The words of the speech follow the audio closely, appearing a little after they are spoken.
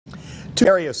Two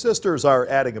area sisters are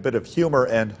adding a bit of humor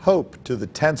and hope to the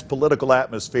tense political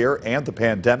atmosphere and the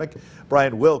pandemic.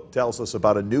 Brian Wilk tells us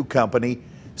about a new company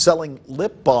selling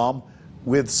lip balm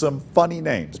with some funny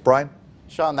names. Brian?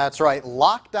 Sean, that's right.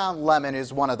 Lockdown Lemon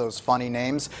is one of those funny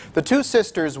names. The two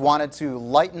sisters wanted to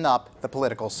lighten up the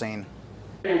political scene.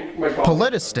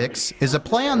 Politistics is a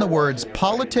play on the words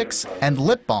politics and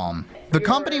lip balm. The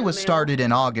company was started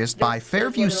in August by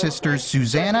Fairview sisters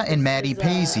Susanna and Maddie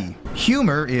Paisley.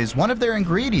 Humor is one of their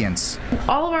ingredients.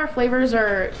 All of our flavors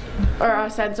or our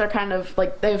scents are kind of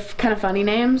like, they have kind of funny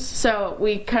names, so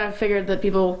we kind of figured that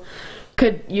people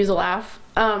could use a laugh.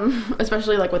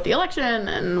 Especially like with the election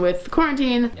and with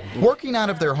quarantine. Working out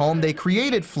of their home, they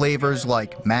created flavors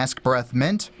like mask breath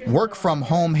mint, work from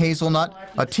home hazelnut,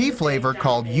 a tea flavor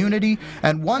called Unity,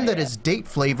 and one that is date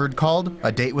flavored called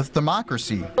A Date with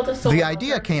Democracy. The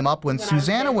idea came up when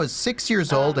Susanna was 6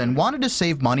 years old and wanted to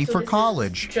save money for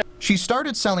college. She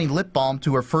started selling lip balm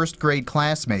to her first grade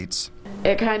classmates.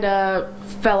 It kind of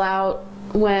fell out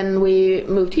when we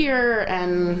moved here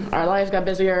and our lives got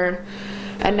busier.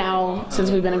 And now, since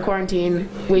we've been in quarantine,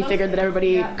 we figured that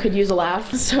everybody could use a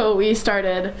laugh. So we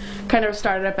started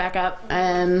it back up,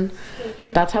 and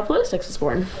that's how Politistics was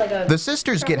born. The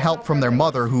sisters get help from their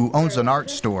mother, who owns an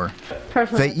art store.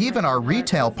 They even are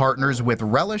retail partners with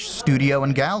Relish Studio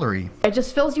and Gallery. It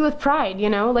just fills you with pride,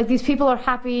 you know? Like, these people are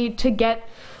happy to get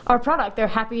our product. They're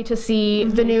happy to see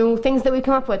the new things that we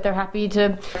come up with. They're happy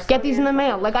to get these in the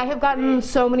mail. Like, I have gotten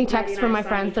so many texts from my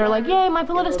friends that are like, yay, my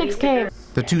Politistics came.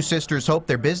 The two sisters hope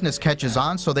their business catches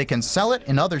on so they can sell it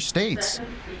in other states.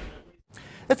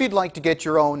 If you'd like to get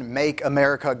your own Make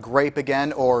America Grape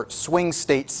Again or Swing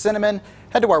State Cinnamon,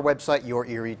 head to our website,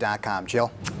 YourErie.com.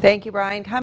 Jill? Thank you, Brian.